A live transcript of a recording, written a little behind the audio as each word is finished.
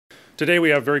Today we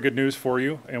have very good news for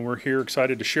you, and we're here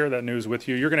excited to share that news with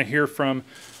you. You're going to hear from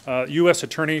U.S.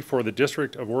 Attorney for the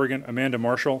District of Oregon, Amanda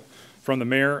Marshall, from the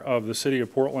Mayor of the City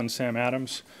of Portland, Sam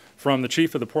Adams, from the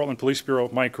Chief of the Portland Police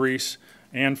Bureau, Mike Reese,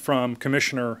 and from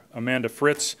Commissioner Amanda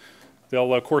Fritz.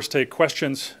 They'll, of course, take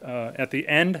questions at the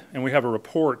end, and we have a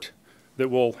report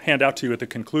that we'll hand out to you at the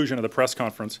conclusion of the press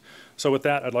conference. So with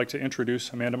that, I'd like to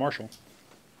introduce Amanda Marshall.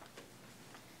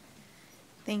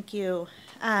 Thank you.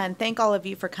 And thank all of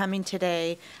you for coming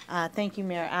today. Thank you,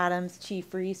 Mayor Adams,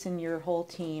 Chief Reese, and your whole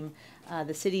team,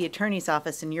 the City Attorney's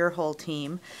Office and your whole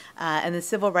team, and the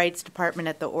Civil Rights Department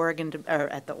at the Oregon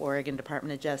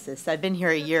Department of Justice. I've been here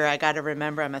a year. I got to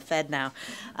remember I'm a Fed now.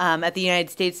 At the United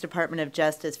States Department of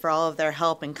Justice for all of their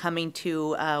help in coming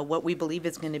to what we believe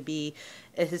is going to be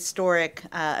a historic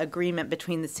agreement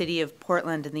between the City of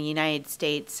Portland and the United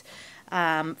States.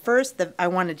 First, I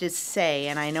want to just say,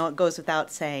 and I know it goes without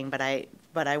saying,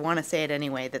 but I want to say it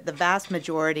anyway, that the vast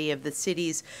majority of the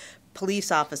city's police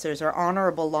officers are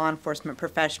honorable law enforcement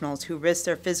professionals who risk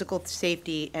their physical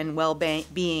safety and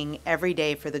well-being every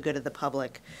day for the good of the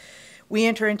public. We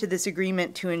enter into this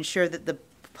agreement to ensure that the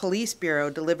Police Bureau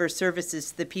delivers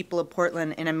services to the people of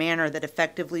Portland in a manner that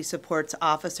effectively supports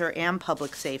officer and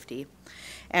public safety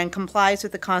and complies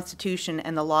with the Constitution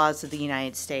and the laws of the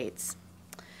United States.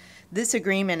 This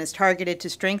agreement is targeted to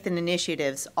strengthen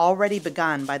initiatives already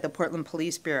begun by the Portland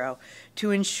Police Bureau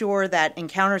to ensure that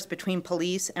encounters between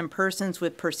police and persons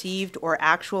with perceived or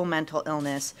actual mental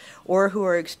illness or who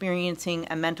are experiencing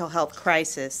a mental health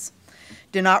crisis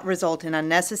do not result in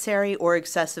unnecessary or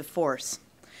excessive force.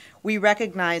 We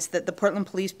recognize that the Portland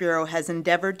Police Bureau has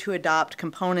endeavored to adopt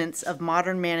components of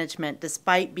modern management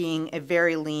despite being a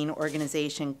very lean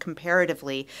organization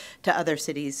comparatively to other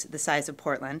cities the size of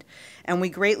Portland, and we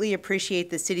greatly appreciate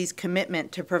the city's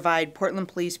commitment to provide Portland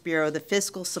Police Bureau the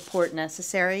fiscal support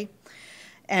necessary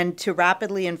and to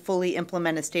rapidly and fully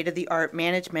implement a state-of-the-art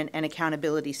management and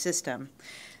accountability system.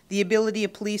 The ability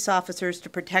of police officers to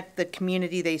protect the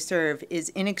community they serve is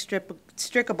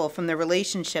inextricable from the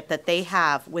relationship that they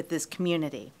have with this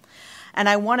community. And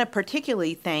I want to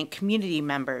particularly thank community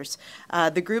members,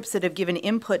 the groups that have given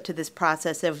input to this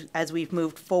process as we've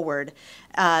moved forward.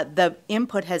 The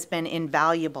input has been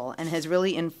invaluable and has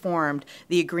really informed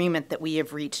the agreement that we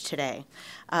have reached today.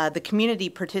 The community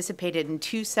participated in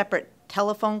 2 separate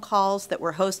telephone calls that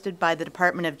were hosted by the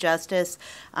Department of Justice,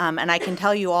 and I can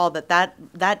tell you all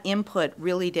that input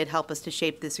really did help us to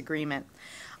shape this agreement.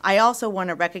 I also want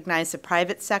to recognize the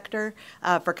private sector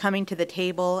for coming to the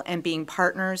table and being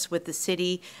partners with the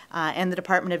city and the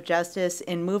Department of Justice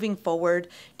in moving forward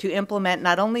to implement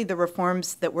not only the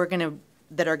reforms that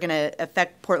that are going to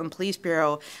affect Portland Police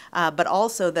Bureau, but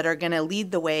also that are going to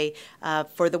lead the way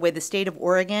for the way the state of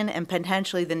Oregon and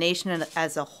potentially the nation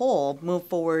as a whole move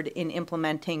forward in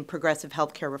implementing progressive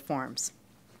healthcare reforms.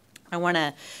 I want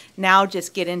to now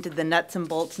just get into the nuts and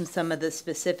bolts and some of the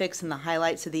specifics and the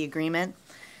highlights of the agreement.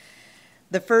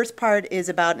 The first part is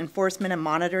about enforcement and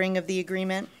monitoring of the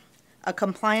agreement. A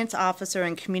compliance officer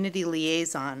and community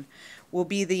liaison will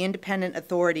be the independent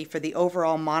authority for the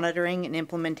overall monitoring and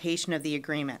implementation of the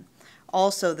agreement.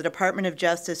 Also, the Department of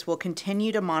Justice will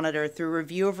continue to monitor through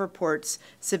review of reports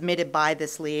submitted by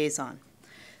this liaison.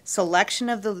 Selection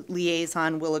of the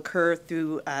liaison will occur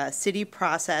through a city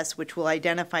process which will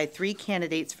identify 3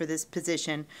 candidates for this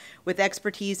position with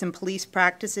expertise in police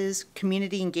practices,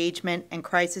 community engagement, and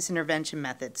crisis intervention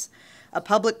methods. A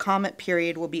public comment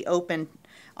period will be open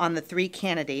on the 3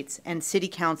 candidates, and City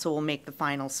Council will make the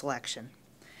final selection.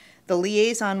 The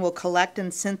liaison will collect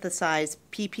and synthesize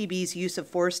PPB's use of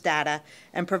force data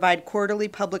and provide quarterly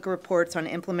public reports on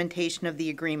implementation of the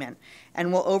agreement,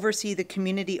 and will oversee the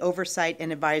Community Oversight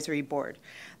and Advisory Board.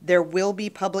 There will be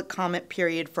public comment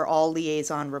period for all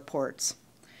liaison reports.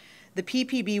 The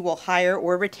PPB will hire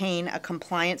or retain a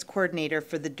compliance coordinator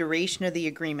for the duration of the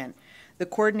agreement. The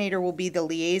coordinator will be the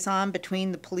liaison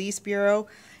between the Police Bureau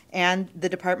and the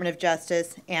Department of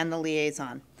Justice and the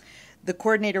liaison. The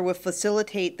coordinator will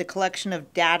facilitate the collection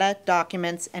of data,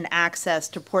 documents, and access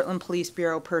to Portland Police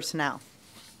Bureau personnel.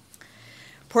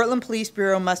 Portland Police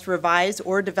Bureau must revise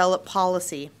or develop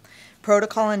policy,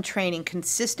 protocol, and training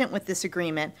consistent with this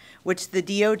agreement, which the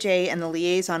DOJ and the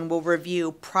liaison will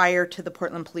review prior to the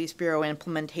Portland Police Bureau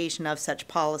implementation of such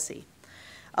policy.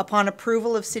 Upon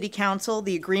approval of City Council,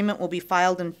 the agreement will be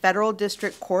filed in Federal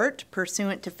District Court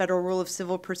pursuant to Federal Rule of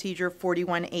Civil Procedure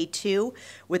 41A2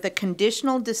 with a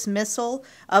conditional dismissal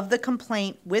of the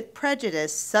complaint with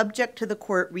prejudice subject to the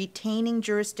court retaining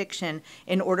jurisdiction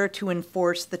in order to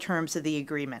enforce the terms of the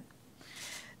agreement.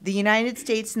 The United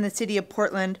States and the City of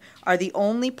Portland are the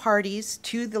only parties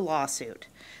to the lawsuit.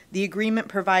 The agreement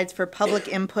provides for public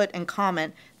input and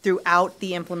comment throughout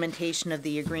the implementation of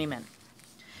the agreement.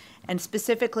 And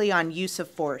specifically on use of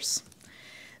force.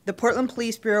 The Portland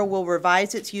Police Bureau will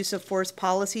revise its use of force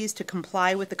policies to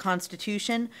comply with the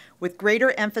Constitution, with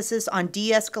greater emphasis on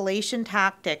de-escalation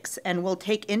tactics, and will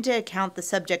take into account the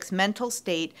subject's mental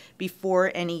state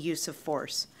before any use of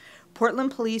force.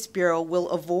 Portland Police Bureau will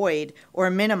avoid or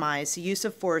minimize the use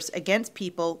of force against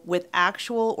people with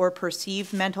actual or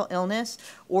perceived mental illness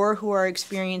or who are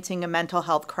experiencing a mental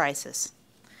health crisis.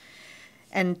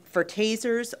 And for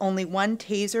tasers, only one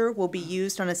taser will be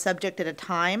used on a subject at a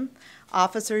time.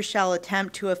 Officers shall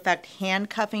attempt to effect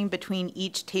handcuffing between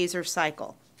each taser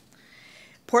cycle.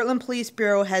 Portland Police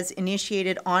Bureau has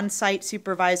initiated on-site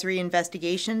supervisory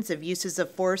investigations of uses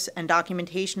of force and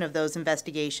documentation of those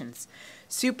investigations.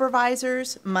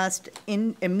 Supervisors must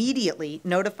immediately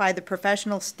notify the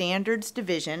Professional Standards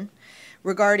Division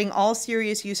regarding all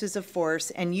serious uses of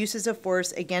force and uses of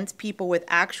force against people with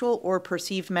actual or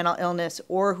perceived mental illness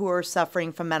or who are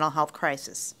suffering from mental health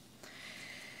crisis.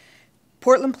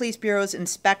 Portland Police Bureau's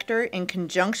inspector, in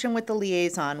conjunction with the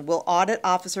liaison, will audit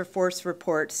officer force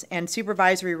reports and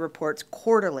supervisory reports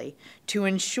quarterly to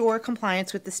ensure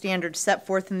compliance with the standards set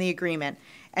forth in the agreement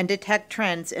and detect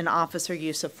trends in officer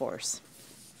use of force.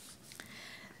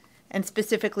 And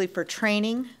specifically for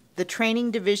training, the training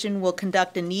division will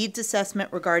conduct a needs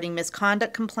assessment regarding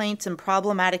misconduct complaints and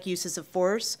problematic uses of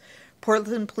force.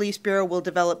 Portland Police Bureau will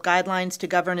develop guidelines to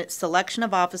govern its selection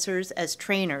of officers as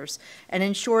trainers and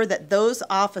ensure that those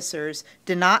officers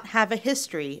do not have a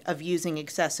history of using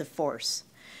excessive force.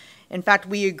 In fact,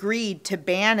 we agreed to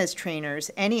ban as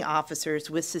trainers any officers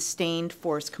with sustained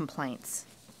force complaints.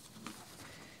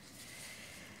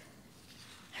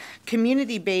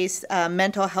 Community-based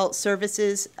mental health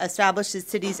services establishes the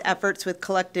city's efforts with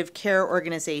collective care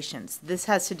organizations. This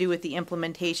has to do with the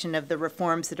implementation of the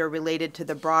reforms that are related to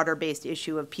the broader-based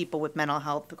issue of people with mental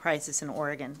health crisis in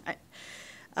Oregon.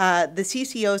 The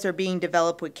CCOs are being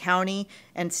developed with county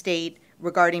and state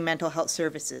regarding mental health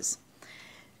services.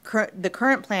 The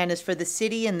current plan is for the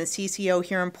city and the CCO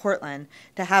here in Portland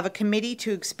to have a committee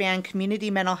to expand community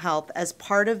mental health as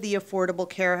part of the Affordable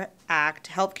Care Act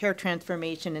healthcare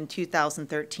transformation in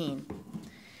 2013.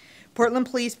 Portland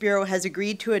Police Bureau has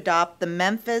agreed to adopt the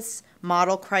Memphis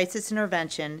Model Crisis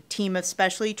Intervention team of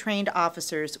specially trained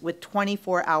officers with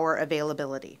 24-hour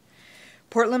availability.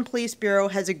 Portland Police Bureau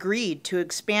has agreed to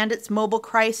expand its mobile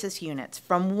crisis units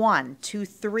from 1 to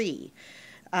 3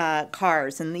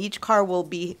 cars, and each car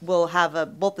will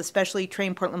have both a specially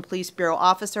trained Portland Police Bureau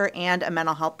officer and a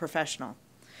mental health professional.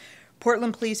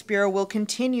 Portland Police Bureau will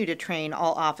continue to train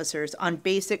all officers on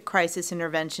basic crisis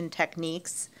intervention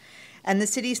techniques, and the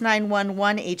city's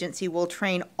 911 agency will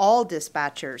train all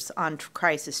dispatchers on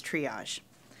crisis triage.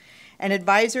 An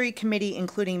advisory committee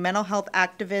including mental health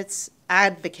activists,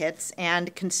 advocates,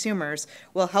 and consumers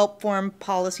will help form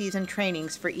policies and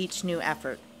trainings for each new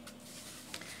effort.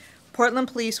 Portland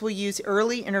Police will use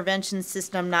early intervention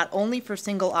system not only for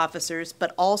single officers,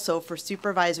 but also for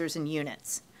supervisors and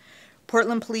units.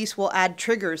 Portland Police will add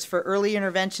triggers for early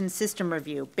intervention system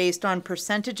review based on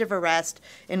percentage of arrest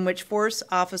in which force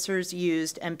officers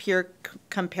used and peer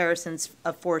comparisons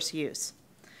of force use.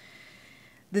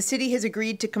 The city has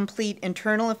agreed to complete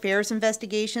internal affairs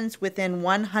investigations within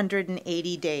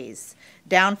 180 days,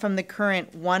 down from the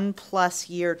current 1+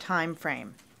 year time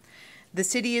frame. The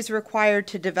city is required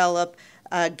to develop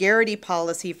a Garrity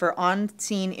policy for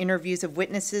on-scene interviews of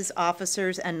witnesses,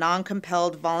 officers, and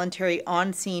non-compelled voluntary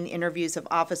on-scene interviews of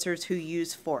officers who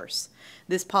use force.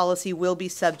 This policy will be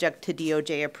subject to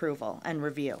DOJ approval and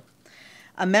review.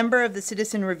 A member of the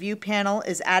Citizen Review Panel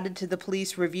is added to the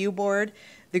Police Review Board,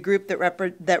 the group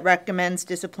that recommends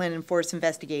discipline and force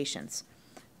investigations.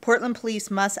 Portland Police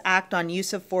must act on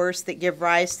use of force that give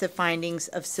rise to findings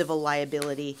of civil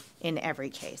liability in every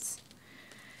case.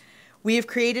 We have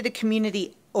created a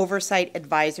community oversight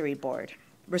advisory board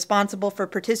responsible for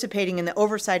participating in the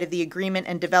oversight of the agreement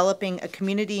and developing a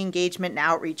community engagement and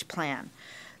outreach plan.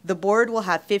 The board will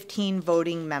have 15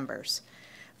 voting members.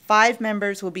 5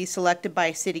 members will be selected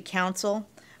by City Council,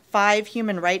 5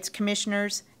 human rights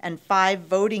commissioners, and 5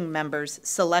 voting members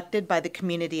selected by the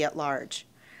community at large.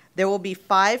 There will be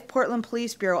 5 Portland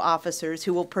Police Bureau officers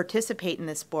who will participate in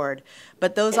this board,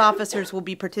 but those officers will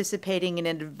be participating in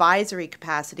an advisory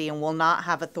capacity and will not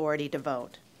have authority to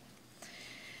vote.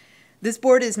 This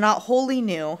board is not wholly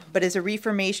new, but is a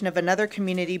reformation of another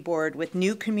community board with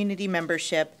new community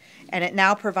membership, and it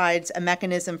now provides a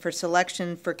mechanism for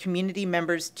selection for community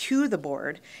members to the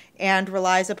board and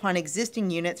relies upon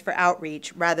existing units for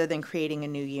outreach rather than creating a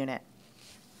new unit.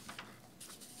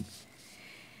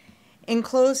 In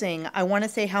closing, I want to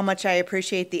say how much I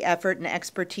appreciate the effort and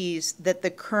expertise that the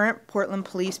current Portland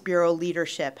Police Bureau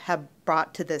leadership have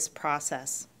brought to this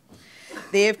process.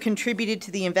 They have contributed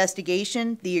to the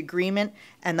investigation, the agreement,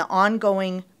 and the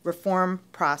ongoing reform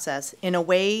process in a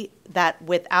way that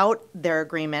without their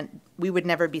agreement, we would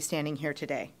never be standing here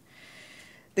today.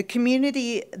 The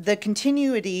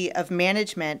continuity of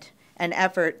management and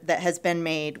effort that has been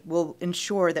made will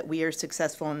ensure that we are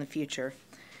successful in the future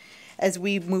as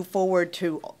we move forward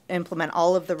to implement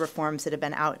all of the reforms that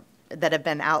have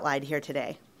been outlined here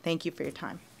today. Thank you for your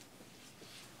time.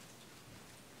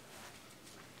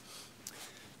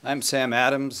 I'm Sam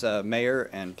Adams,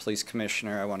 Mayor and Police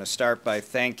Commissioner. I want to start by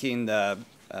thanking the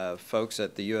folks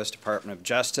at the U.S. Department of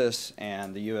Justice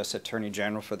and the U.S. Attorney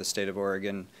General for the State of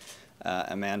Oregon,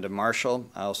 Amanda Marshall.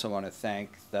 I also want to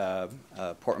thank the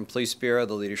Portland Police Bureau,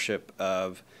 the leadership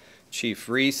of Chief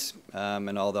Reese,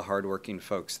 and all the hardworking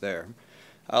folks there.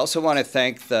 I also want to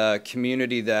thank the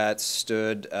community that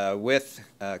stood with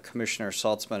Commissioner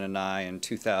Saltzman and I in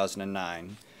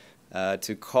 2009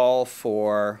 to call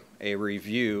for a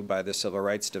review by the Civil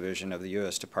Rights Division of the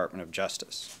U.S. Department of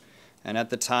Justice. And at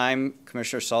the time,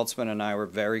 Commissioner Saltzman and I were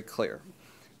very clear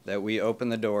that we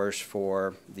opened the doors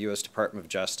for the U.S. Department of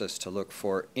Justice to look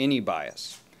for any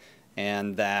bias,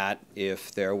 and that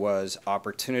if there was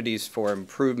opportunities for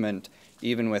improvement,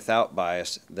 even without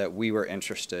bias, that we were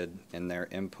interested in their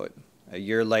input. A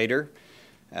year later,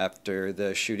 after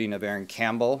the shooting of Aaron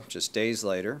Campbell, just days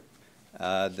later,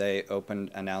 they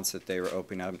announced that they were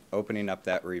opening up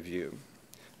that review.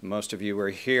 Most of you were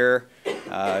here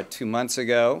 2 months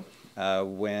ago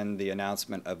when the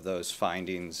announcement of those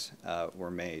findings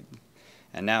were made.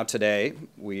 And now today,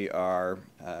 we are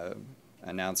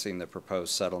announcing the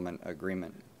proposed settlement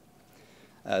agreement.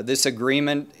 This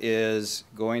agreement is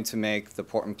going to make the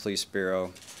Portland Police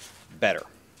Bureau better.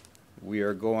 We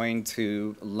are going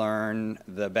to learn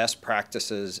the best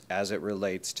practices as it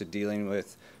relates to dealing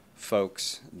with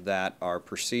folks that are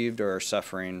perceived or are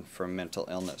suffering from mental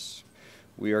illness.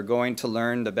 We are going to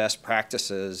learn the best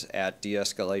practices at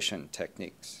de-escalation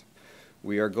techniques.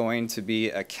 We are going to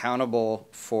be accountable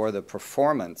for the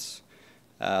performance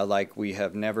like we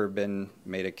have never been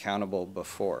made accountable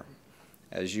before.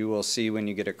 As you will see when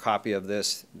you get a copy of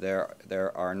this, there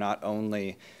are not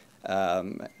only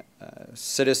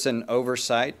citizen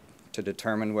oversight to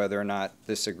determine whether or not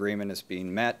this agreement is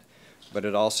being met, but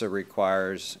it also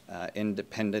requires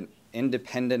independent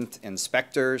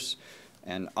inspectors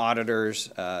and auditors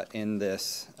in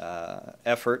this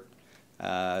effort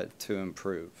to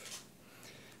improve.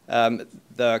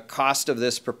 The cost of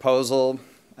this proposal,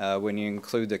 when you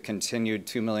include the continued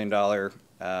 $2 million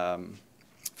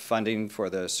funding for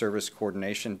the service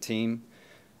coordination team,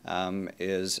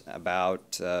 is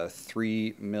about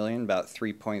 $3 million, about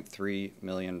 $3.3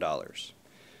 million.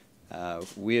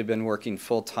 We have been working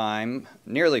full-time,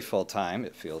 nearly full-time,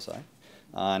 it feels like,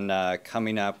 on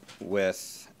coming up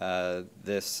with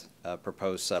this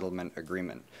proposed settlement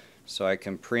agreement. So I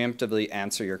can preemptively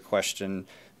answer your question,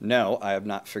 no, I have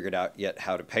not figured out yet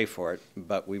how to pay for it,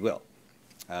 but we will.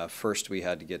 First, we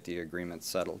had to get the agreement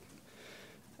settled.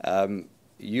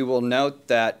 You will note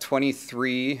that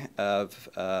 23 of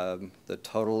the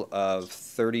total of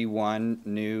 31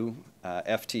 new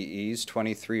FTEs,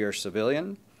 23 are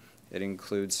civilian. It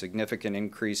includes significant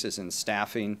increases in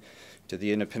staffing to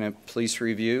the independent police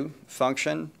review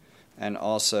function and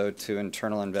also to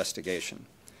internal investigation.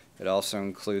 It also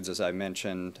includes, as I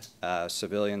mentioned,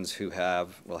 civilians who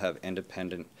will have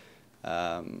independent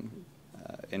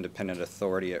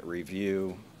authority at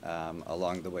review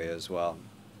along the way as well.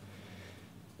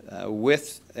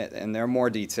 And there are more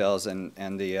details,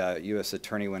 and the U.S.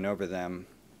 Attorney went over them.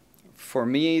 For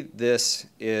me, this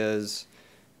is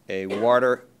a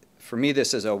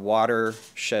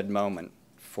watershed moment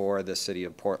for the City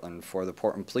of Portland, for the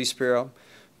Portland Police Bureau,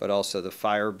 but also the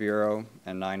Fire Bureau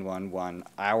and 911,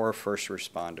 our first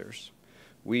responders.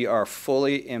 We are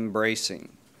fully embracing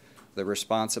the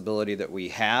responsibility that we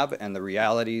have and the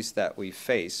realities that we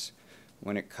face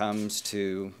when it comes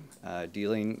to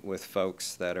dealing with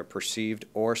folks that are perceived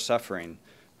or suffering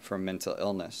from mental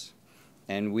illness.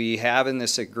 And we have in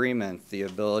this agreement the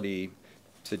ability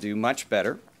to do much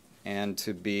better and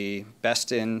to be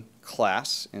best in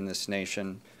class in this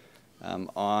nation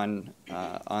on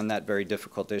that very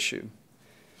difficult issue.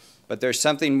 But there's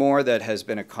something more that has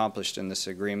been accomplished in this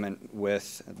agreement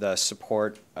with the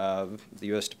support of the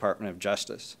U.S. Department of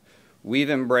Justice. We've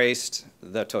embraced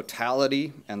the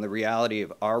totality and the reality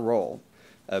of our role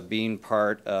of being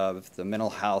part of the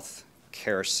mental health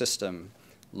care system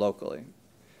locally.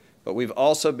 But we've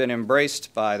also been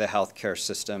embraced by the healthcare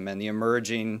system and the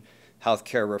emerging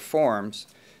healthcare reforms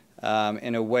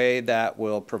in a way that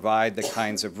will provide the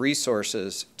kinds of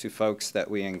resources to folks that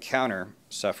we encounter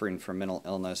suffering from mental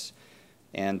illness.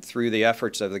 And through the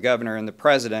efforts of the governor and the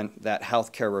president, that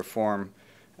healthcare reform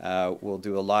will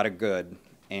do a lot of good.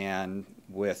 And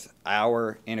with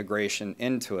our integration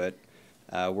into it,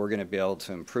 we're going to be able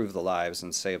to improve the lives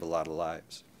and save a lot of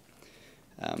lives.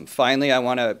 Finally, I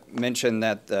want to mention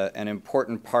that an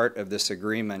important part of this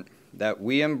agreement that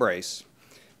we embrace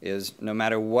is no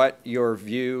matter what your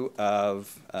view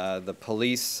of the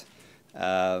police's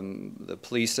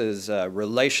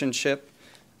relationship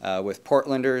with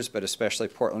Portlanders, but especially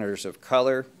Portlanders of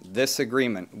color,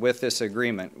 with this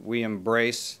agreement, we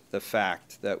embrace the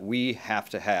fact that we have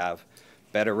to have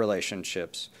better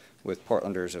relationships with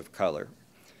Portlanders of color.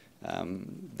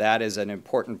 That is an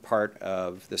important part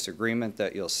of this agreement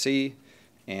that you'll see,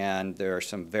 and there are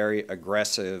some very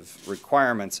aggressive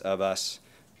requirements of us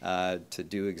to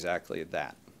do exactly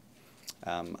that.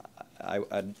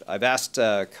 I've asked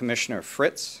Commissioner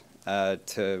Fritz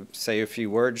to say a few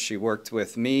words. She worked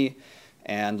with me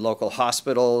and local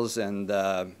hospitals and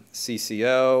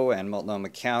CCO and Multnomah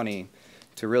County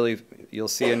to really, you'll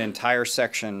see an entire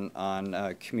section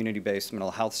on community-based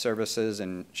mental health services,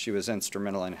 and she was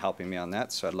instrumental in helping me on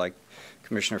that. So I'd like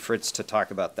Commissioner Fritz to talk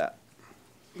about that.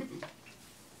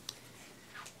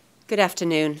 Good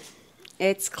afternoon.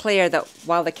 It's clear that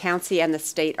while the county and the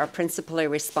state are principally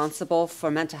responsible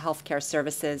for mental health care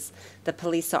services, the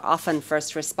police are often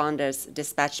first responders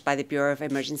dispatched by the Bureau of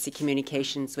Emergency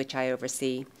Communications, which I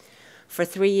oversee. For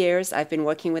 3 years, I've been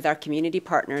working with our community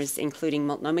partners, including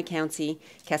Multnomah County,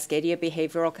 Cascadia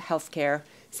Behavioral Health Care,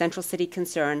 Central City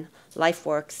Concern,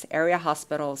 LifeWorks, area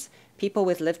hospitals, people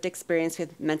with lived experience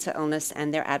with mental illness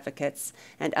and their advocates,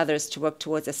 and others to work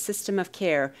towards a system of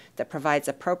care that provides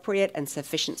appropriate and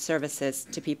sufficient services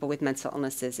to people with mental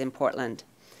illnesses in Portland.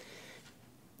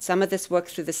 Some of this work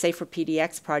through the Safer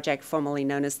PDX project, formerly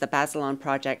known as the Basilon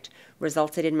Project,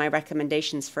 resulted in my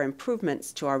recommendations for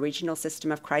improvements to our regional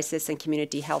system of crisis and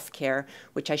community health care,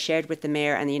 which I shared with the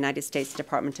Mayor and the United States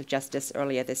Department of Justice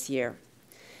earlier this year.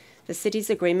 The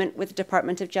city's agreement with the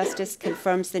Department of Justice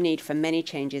confirms the need for many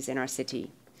changes in our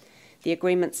city. The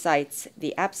agreement cites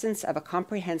the absence of a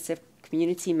comprehensive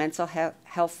community mental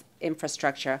health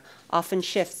infrastructure often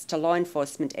shifts to law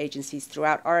enforcement agencies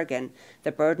throughout Oregon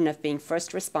the burden of being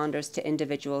first responders to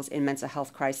individuals in mental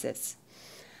health crisis.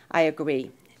 I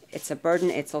agree. It's a burden,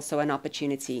 it's also an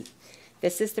opportunity.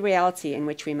 This is the reality in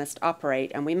which we must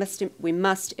operate, and we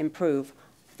must improve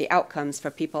the outcomes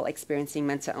for people experiencing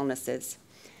mental illnesses.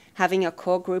 Having a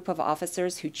core group of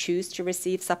officers who choose to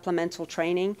receive supplemental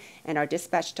training and are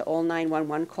dispatched to all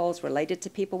 911 calls related to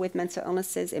people with mental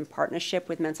illnesses in partnership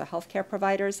with mental health care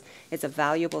providers is a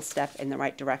valuable step in the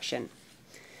right direction.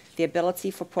 The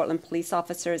ability for Portland police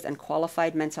officers and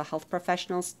qualified mental health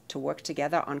professionals to work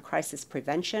together on crisis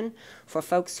prevention for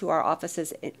folks who our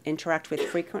offices interact with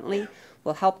frequently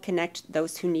will help connect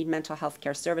those who need mental health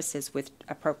care services with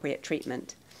appropriate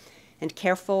treatment. And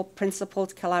careful,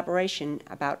 principled collaboration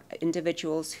about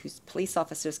individuals whose police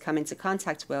officers come into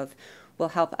contact with will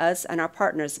help us and our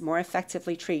partners more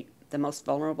effectively treat the most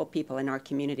vulnerable people in our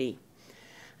community.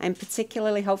 I'm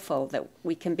particularly hopeful that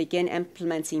we can begin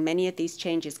implementing many of these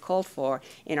changes called for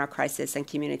in our crisis and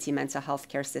community mental health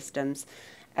care systems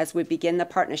as we begin the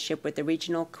partnership with the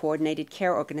regional coordinated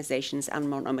care organizations and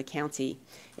Multnomah County.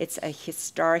 It's a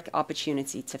historic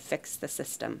opportunity to fix the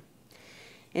system.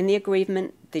 In the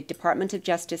agreement, the Department of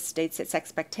Justice states its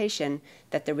expectation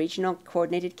that the regional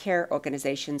coordinated care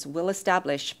organizations will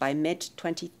establish by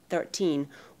mid-2013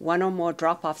 one or more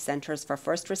drop-off centers for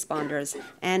first responders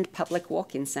and public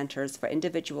walk-in centers for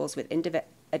individuals with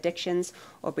addictions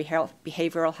or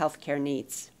behavioral health care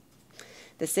needs.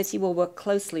 The city will work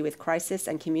closely with crisis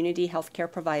and community health care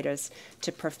providers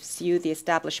to pursue the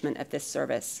establishment of this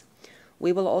service.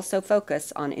 We will also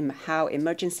focus on how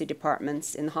emergency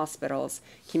departments in hospitals,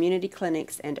 community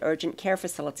clinics, and urgent care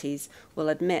facilities will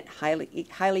admit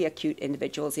highly acute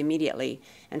individuals immediately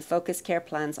and focus care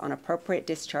plans on appropriate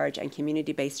discharge and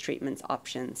community-based treatment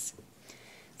options.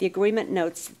 The agreement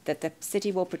notes that the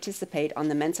city will participate on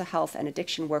the mental health and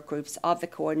addiction work groups of the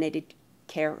coordinated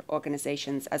care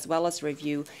organizations, as well as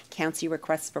review county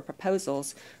requests for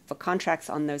proposals for contracts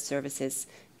on those services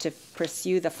to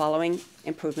pursue the following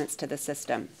improvements to the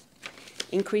system.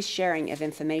 Increased sharing of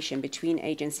information between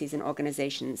agencies and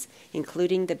organizations,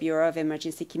 including the Bureau of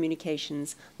Emergency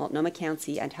Communications, Multnomah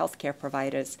County, and healthcare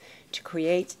providers, to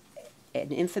create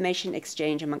an information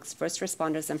exchange amongst first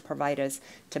responders and providers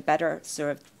to better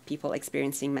serve people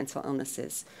experiencing mental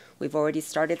illnesses. We've already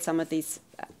started some of these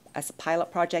as a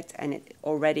pilot project, and it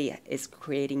already is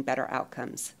creating better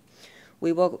outcomes.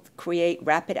 We will create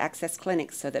rapid access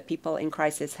clinics so that people in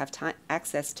crisis have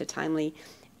access to timely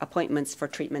appointments for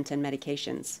treatment and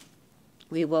medications.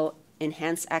 We will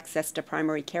enhance access to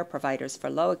primary care providers for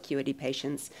low acuity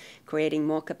patients, creating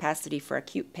more capacity for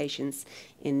acute patients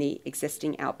in the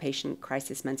existing outpatient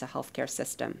crisis mental health care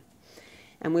system.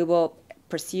 And we will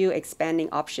pursue expanding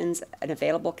options and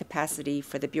available capacity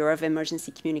for the Bureau of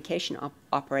Emergency Communication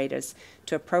operators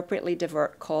to appropriately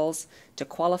divert calls to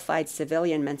qualified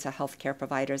civilian mental health care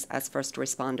providers as first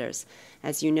responders.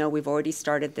 As you know, we've already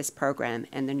started this program,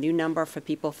 and the new number for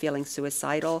people feeling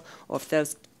suicidal, or for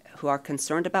those who are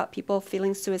concerned about people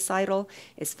feeling suicidal,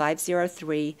 is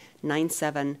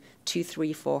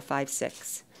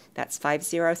 503-97-23456. That's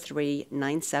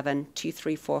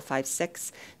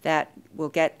 503-97-23456. That will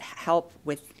get help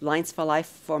with Lines for Life,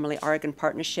 formerly Oregon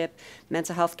Partnership,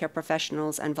 mental health care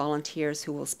professionals and volunteers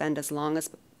who will spend as long as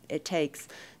it takes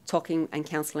talking and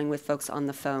counseling with folks on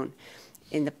the phone.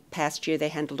 In the past year, they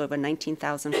handled over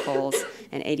 19,000 calls,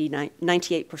 and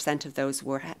 98% of those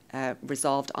were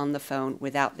resolved on the phone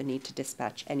without the need to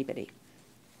dispatch anybody.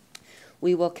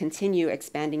 We will continue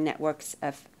expanding networks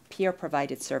of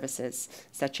peer-provided services,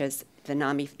 such as the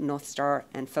NAMI North Star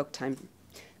and Folk Time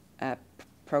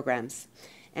programs.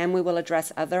 And we will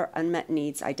address other unmet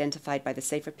needs identified by the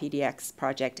Safer PDX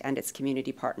project and its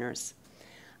community partners.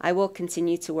 I will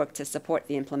continue to work to support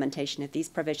the implementation of these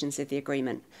provisions of the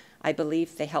agreement. I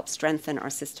believe they help strengthen our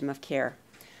system of care.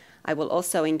 I will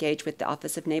also engage with the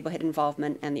Office of Neighborhood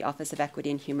Involvement and the Office of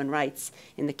Equity and Human Rights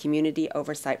in the community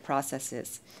oversight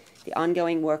processes. The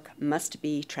ongoing work must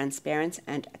be transparent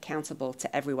and accountable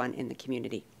to everyone in the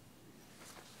community.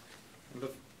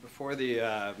 Before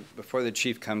the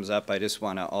chief comes up, I just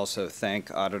want to also thank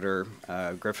Auditor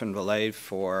Griffin-Valade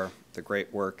for the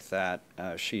great work that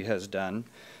she has done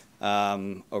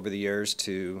over the years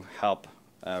to help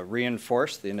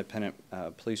reinforce the independent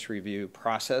police review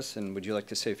process. And would you like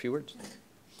to say a few words?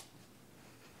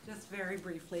 Just very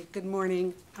briefly, good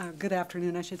morning, good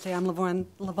afternoon, I should say. I'm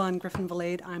LaVon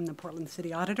Griffin-Valade. I'm the Portland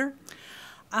City Auditor.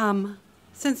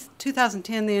 Since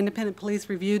 2010, the Independent Police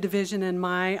Review Division in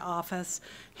my office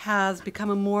has become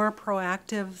a more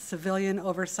proactive civilian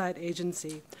oversight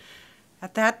agency.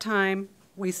 At that time,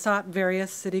 we sought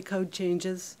various city code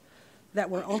changes that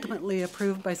were ultimately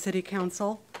approved by City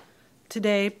Council.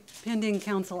 Today, pending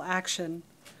council action,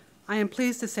 I am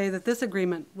pleased to say that this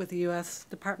agreement with the U.S.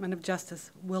 Department of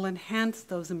Justice will enhance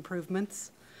those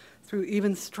improvements through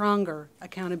even stronger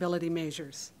accountability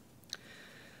measures.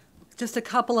 Just a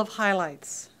couple of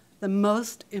highlights. The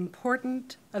most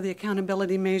important of the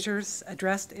accountability measures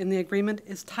addressed in the agreement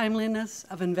is timeliness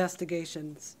of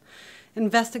investigations.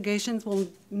 Investigations will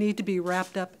need to be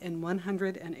wrapped up in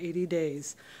 180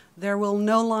 days. There will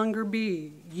no longer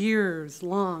be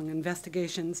years-long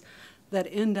investigations that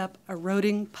end up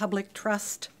eroding public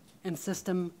trust and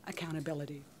system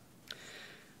accountability.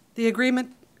 The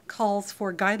agreement calls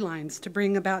for guidelines to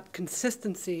bring about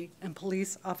consistency in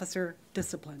police officer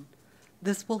discipline.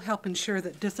 This will help ensure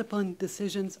that discipline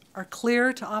decisions are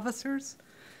clear to officers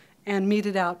and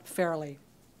meted out fairly.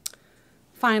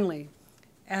 Finally,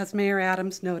 as Mayor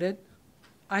Adams noted,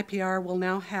 IPR will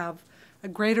now have a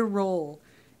greater role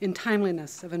in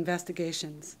timeliness of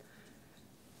investigations.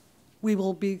 We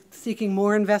will be seeking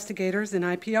more investigators in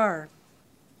IPR.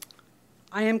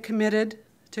 I am committed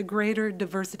to greater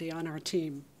diversity on our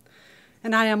team,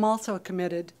 and I am also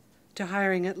committed to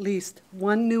hiring at least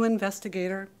one new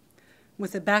investigator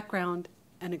with a background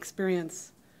and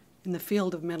experience in the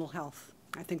field of mental health.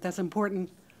 I think that's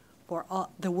important for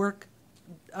all the work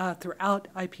throughout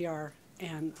IPR,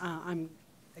 and I'm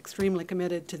extremely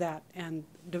committed to that and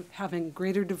having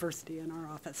greater diversity in our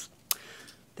office.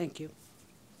 Thank you.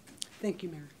 Thank you,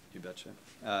 Mayor. You betcha.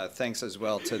 Thanks as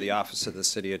well to the Office of the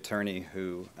City Attorney,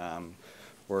 who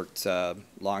worked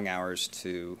long hours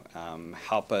to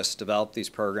help us develop these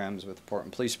programs with the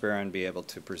Portland Police Bureau and be able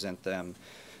to present them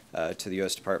to the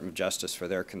U.S. Department of Justice for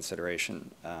their consideration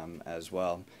as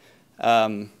well.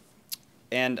 And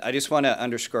I just want to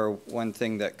underscore one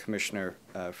thing that Commissioner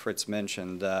Fritz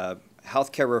mentioned.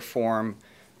 Healthcare reform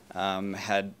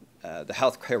had the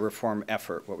healthcare reform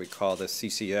effort, what we call the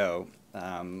CCO,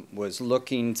 was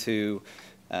looking to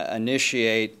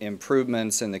initiate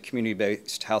improvements in the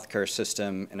community-based healthcare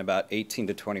system in about 18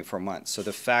 to 24 months. So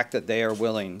the fact that they are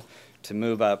willing to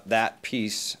move up that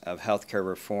piece of healthcare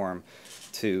reform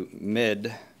to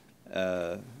mid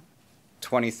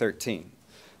 2013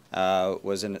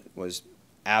 was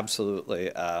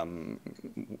absolutely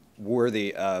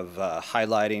worthy of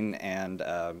highlighting, and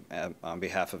on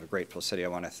behalf of a grateful city, I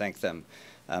want to thank them.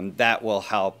 That will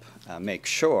help make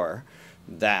sure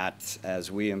that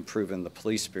as we improve in the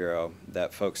police bureau,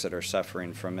 that folks that are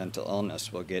suffering from mental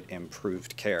illness will get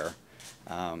improved care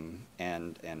and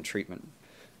treatment.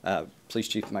 Police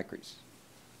Chief Mike Reese.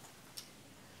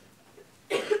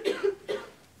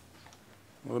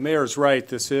 Well, the mayor's right.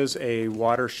 This is a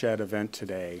watershed event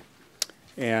today.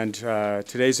 And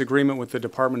today's agreement with the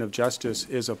Department of Justice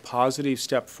is a positive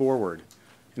step forward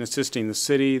in assisting the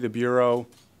city, the Bureau,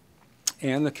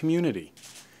 and the community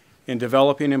in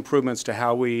developing improvements to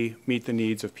how we meet the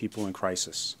needs of people in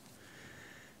crisis.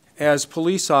 As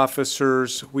police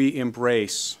officers, we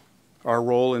embrace our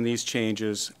role in these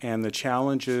changes and the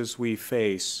challenges we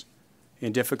face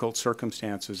in difficult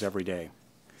circumstances every day.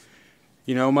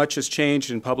 You know, much has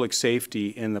changed in public safety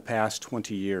in the past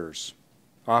 20 years.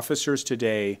 Officers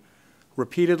today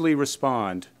repeatedly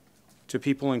respond to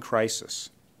people in crisis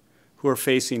who are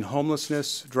facing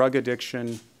homelessness, drug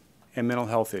addiction, and mental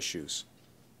health issues.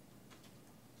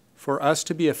 For us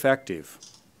to be effective,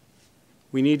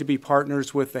 we need to be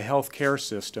partners with the health care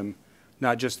system,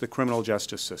 not just the criminal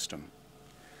justice system.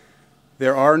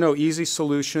 There are no easy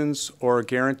solutions or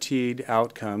guaranteed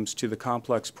outcomes to the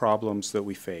complex problems that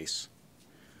we face.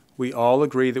 We all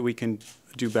agree that we can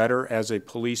do better as a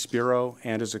police bureau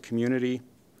and as a community.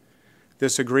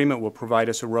 This agreement will provide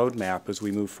us a roadmap as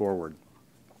we move forward.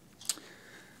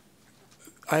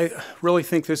 I really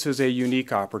think this is a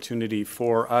unique opportunity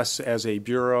for us as a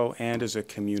bureau and as a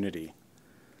community.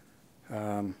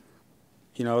 You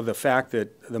know, the fact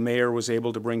that the mayor was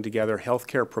able to bring together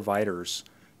healthcare providers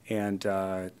and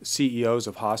CEOs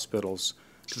of hospitals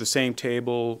to the same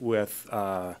table with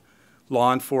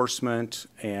law enforcement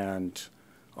and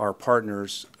our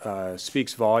partners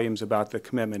speaks volumes about the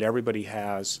commitment everybody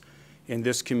has in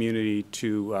this community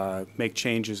to make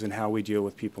changes in how we deal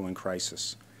with people in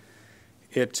crisis.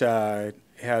 It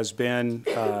has been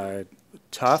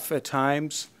tough at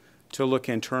times to look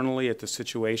internally at the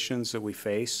situations that we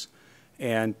face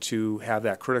and to have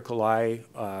that critical eye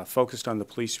focused on the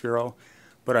Police Bureau.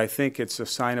 But I think it's a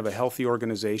sign of a healthy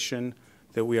organization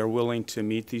that we are willing to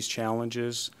meet these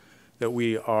challenges, that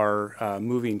we are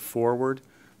moving forward.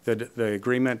 The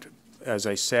agreement, as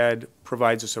I said,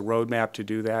 provides us a roadmap to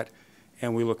do that,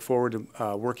 and we look forward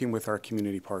to working with our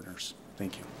community partners.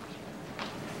 Thank you.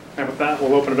 And with that,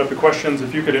 we'll open it up to questions.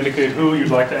 If you could indicate who you'd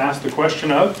like to ask the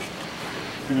question of,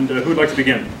 and who'd like to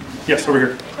begin? Yes, over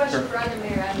here. Question for either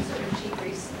Mayor Adams or Chief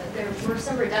Reese. There were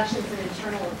some reductions in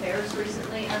internal affairs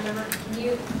recently. I remember, can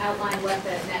you outline what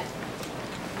the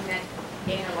net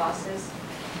gain or loss is?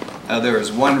 There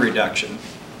was one reduction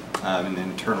in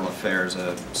internal affairs,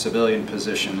 a civilian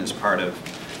position as part of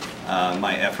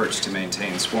my efforts to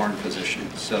maintain sworn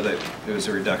positions, so that it was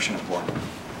a reduction of one.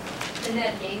 The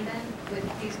net gain then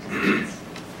with these positions?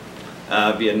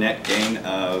 Be a net gain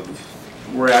of...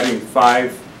 We're adding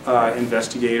 5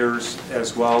 investigators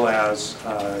as well as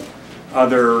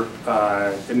other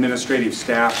administrative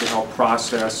staff to help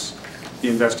process the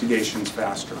investigations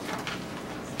faster.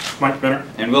 Mike Benner.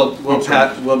 And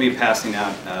we'll be passing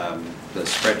out the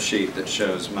spreadsheet that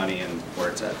shows money and where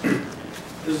it's at.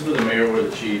 This is for the mayor or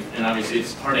the chief, and obviously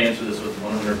it's hard to answer this with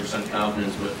 100%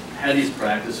 confidence, but had these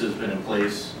practices been in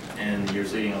place in the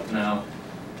years leading up to now,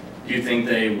 do you think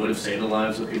they would have saved the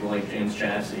lives of people like James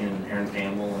Chassie and Aaron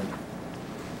Campbell and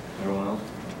everyone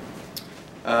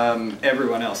else?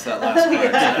 Everyone else, that last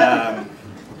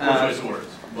part. Choice of words,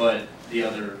 but the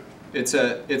other... It's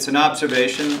an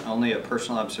observation, only a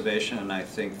personal observation, and I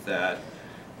think that,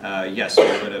 yes, we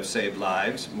would have saved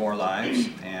lives, more lives,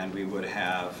 and we would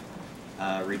have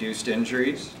reduced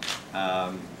injuries.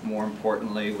 More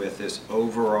importantly, with this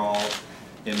overall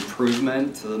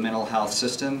improvement to the mental health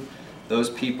system, those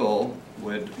people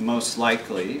would most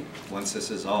likely, once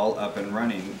this is all up and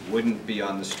running, wouldn't be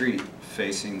on the street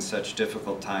facing such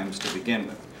difficult times to begin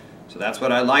with. So that's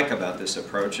what I like about this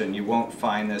approach, and you won't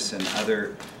find this in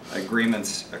other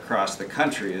agreements across the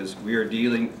country, is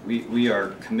we are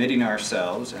committing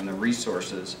ourselves and the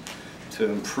resources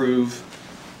to improve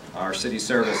our city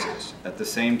services. At the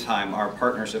same time, our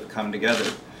partners have come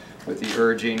together with the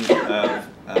urging of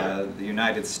the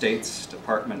United States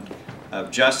Department of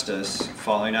Justice,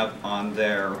 following up on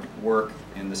their work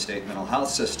in the state mental health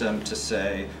system, to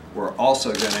say we're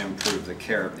also going to improve the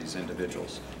care of these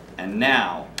individuals. And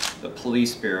now the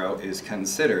Police Bureau is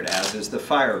considered, as is the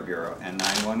Fire Bureau and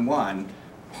 911,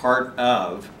 part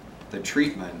of the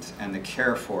treatment and the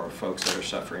care for folks that are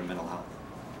suffering mental health.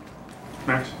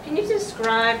 Max? Can you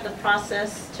describe the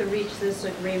process to reach this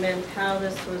agreement, how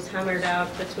this was hammered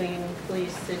out between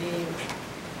police, city,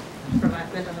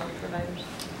 mental health providers?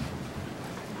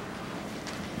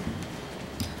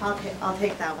 I'll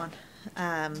take that one.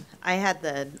 I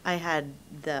had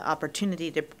the opportunity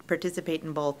to participate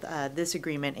in both this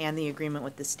agreement and the agreement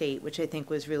with the state, which I think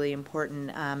was really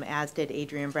important, as did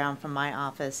Adrian Brown from my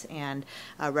office and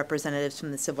representatives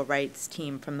from the civil rights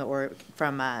team from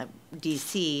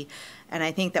DC. And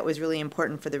I think that was really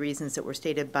important for the reasons that were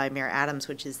stated by Mayor Adams,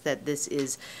 which is that this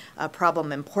is a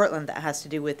problem in Portland that has to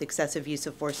do with excessive use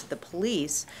of force of the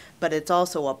police, but it's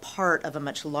also a part of a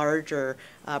much larger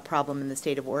problem in the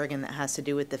state of Oregon that has to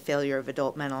do with the failure of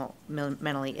adult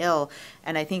mentally ill.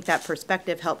 And I think that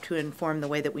perspective helped to inform the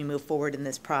way that we move forward in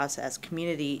this process.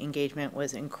 Community engagement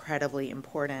was incredibly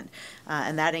important,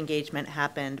 and that engagement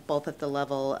happened both at the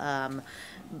level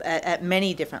at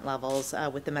many different levels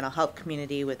with the mental health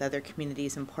community, with other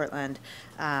communities in Portland,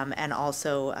 and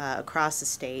also across the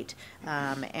state.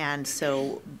 And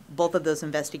so both of those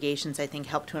investigations, I think,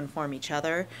 helped to inform each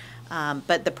other.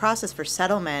 But the process for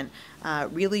settlement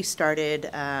really started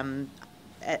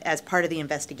as part of the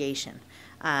investigation.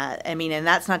 I mean, and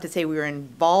that's not to say we were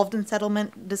involved in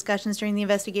settlement discussions during the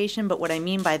investigation, but what I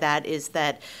mean by that is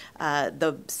that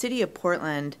the city of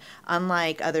Portland,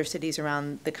 unlike other cities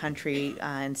around the country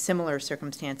in similar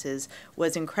circumstances,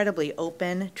 was incredibly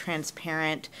open,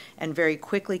 transparent, and very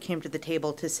quickly came to the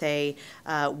table to say,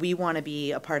 we want to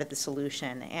be a part of the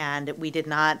solution. And we did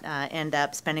not end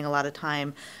up spending a lot of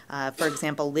time, for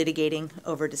example, litigating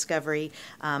over discovery,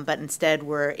 but instead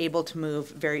were able to move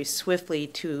very swiftly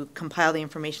to compile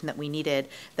the information that we needed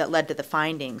that led to the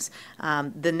findings.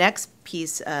 The next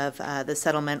piece of the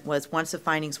settlement was, once the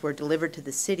findings were delivered to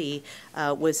the city,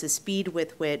 was the speed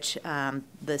with which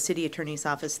the city attorney's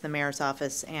office, the mayor's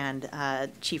office, and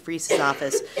Chief Reese's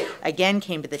office again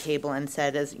came to the table and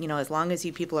said, as long as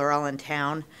you people are all in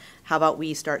town, how about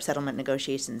we start settlement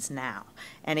negotiations now?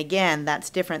 And again, that's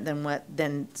different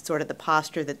than sort of the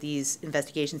posture that these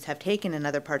investigations have taken in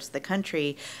other parts of the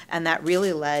country, and that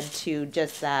really led to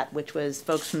just that, which was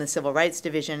folks from the Civil Rights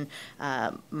Division,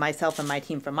 myself and my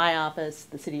team from my office,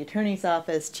 the city attorney's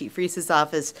office, Chief Reese's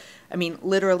office, I mean,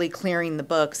 literally clearing the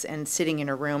books and sitting in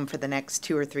a room for the next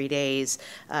 2 or 3 days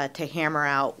to hammer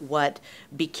out what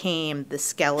became the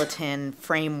skeleton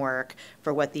framework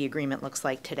for what the agreement looks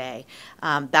like today.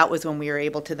 That was when we were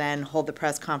able to then hold the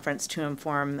press conference to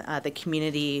inform the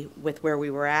community with where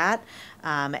we were at.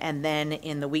 And then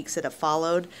in the weeks that have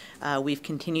followed, we've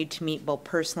continued to meet both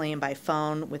personally and by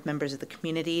phone with members of the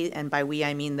community, and by we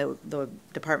I mean the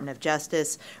Department of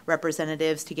Justice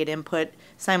representatives, to get input.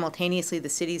 Simultaneously, the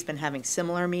city's been having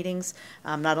similar meetings,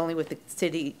 not only with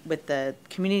the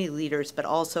community leaders, but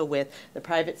also with the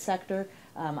private sector.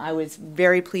 I was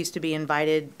very pleased to be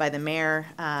invited by the mayor,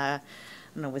 I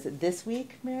don't know, was it this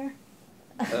week, Mayor?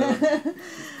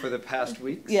 For the past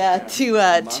weeks? Yeah,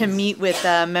 to meet with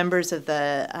members of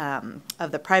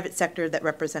the private sector that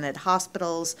represented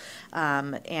hospitals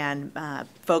and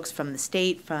folks from the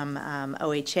state, from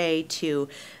OHA, to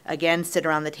again sit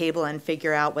around the table and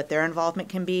figure out what their involvement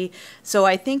can be. So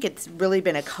I think it's really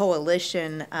been a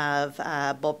coalition of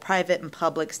both private and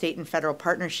public, state and federal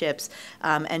partnerships,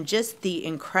 and just the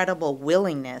incredible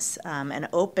willingness and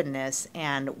openness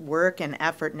and work and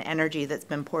effort and energy that's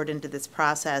been poured into this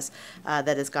process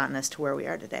that has gotten us to where we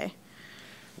are today.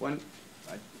 I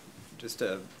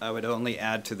would only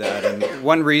add to that, and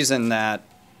one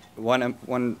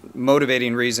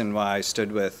motivating reason why I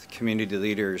stood with community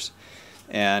leaders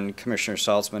and Commissioner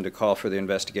Saltzman to call for the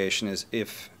investigation is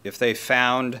if they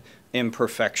found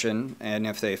imperfection and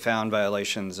if they found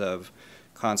violations of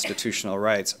constitutional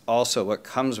rights, also what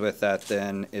comes with that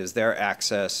then is their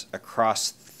access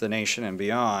across the nation and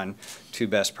beyond to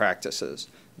best practices.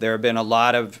 There have been a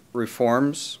lot of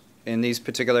reforms in these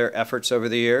particular efforts over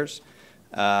the years,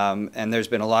 and there's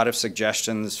been a lot of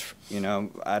suggestions,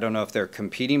 I don't know if they're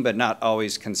competing, but not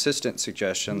always consistent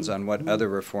suggestions on what other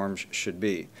reforms should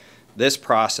be. This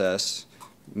process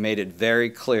made it very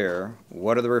clear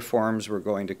what are the reforms we're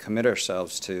going to commit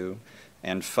ourselves to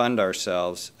and fund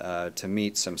ourselves to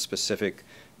meet some specific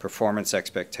performance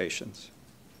expectations.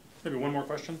 Maybe one more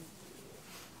question?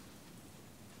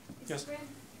 Yes? Go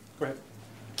ahead.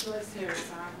 Joyce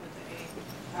Harris, I'm with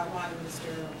the Water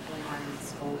Minister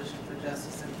Alliance Coalition for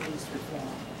Justice and Police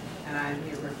Reform, and I'm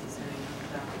here representing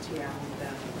Dr. T. Allen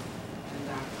Bell and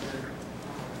Dr.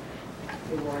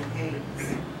 Leroy Haynes.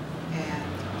 And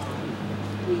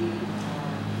we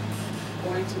are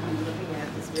going to be looking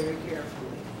at this very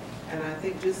carefully. And I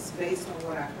think just based on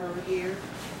what I've heard here,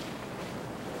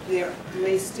 there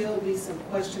may still be some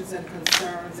questions and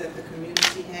concerns that the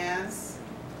community has.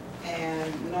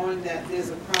 And knowing that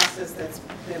there's a process that's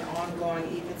been ongoing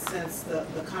even since the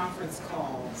conference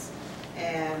calls,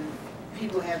 and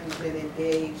people haven't been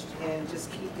engaged and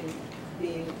just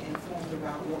being informed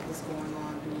about what was going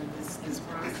on during this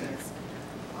process.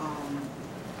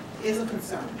 is a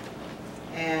concern.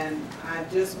 And I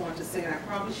just want to say, and I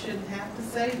probably shouldn't have to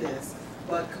say this,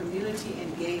 but community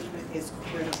engagement is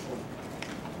critical.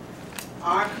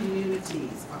 Our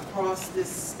communities across this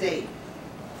state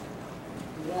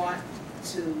want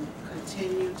to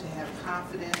continue to have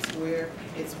confidence where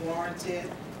it's warranted,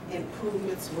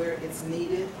 improvements where it's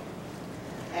needed,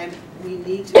 and we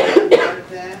need to be part of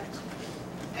that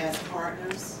as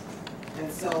partners.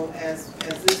 And so as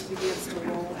this begins to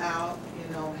roll out,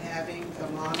 you know, having the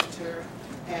monitor,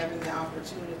 having the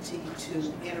opportunity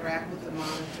to interact with the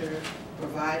monitor,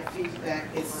 provide feedback,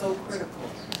 is so critical.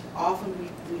 Often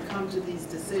we come to these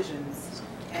decisions,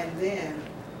 and then,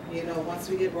 you know, once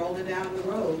we get rolling down the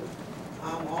road,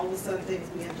 all of a sudden things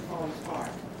begin to fall apart.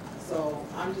 So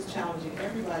I'm just challenging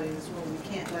everybody in this room, we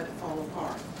can't let it fall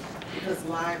apart, because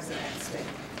lives are at stake.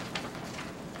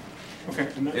 Okay.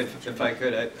 If I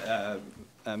could,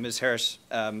 Ms. Harris,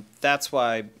 that's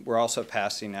why we're also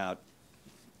passing out,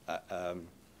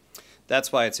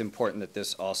 that's why it's important that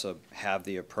this also have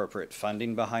the appropriate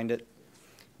funding behind it,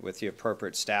 with the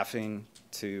appropriate staffing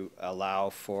to allow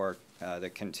for the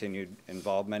continued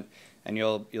involvement. And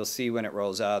you'll see when it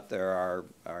rolls out, there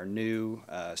are new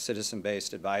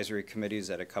citizen-based advisory committees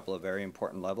at a couple of very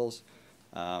important levels.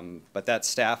 But that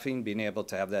staffing, being able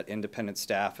to have that independent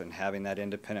staff and having that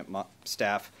independent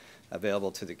staff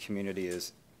available to the community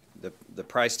is the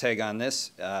price tag on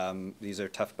this. These are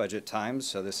tough budget times,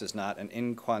 so this is not an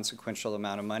inconsequential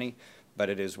amount of money, but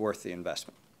it is worth the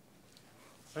investment.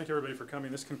 Thank you, everybody, for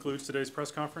coming. This concludes today's press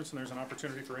conference, and there's an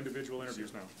opportunity for individual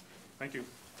interviews now. Thank you.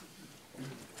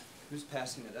 Who's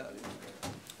passing it out?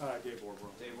 Dave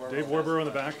Warborough. Dave Warborough in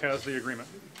the back has the agreement.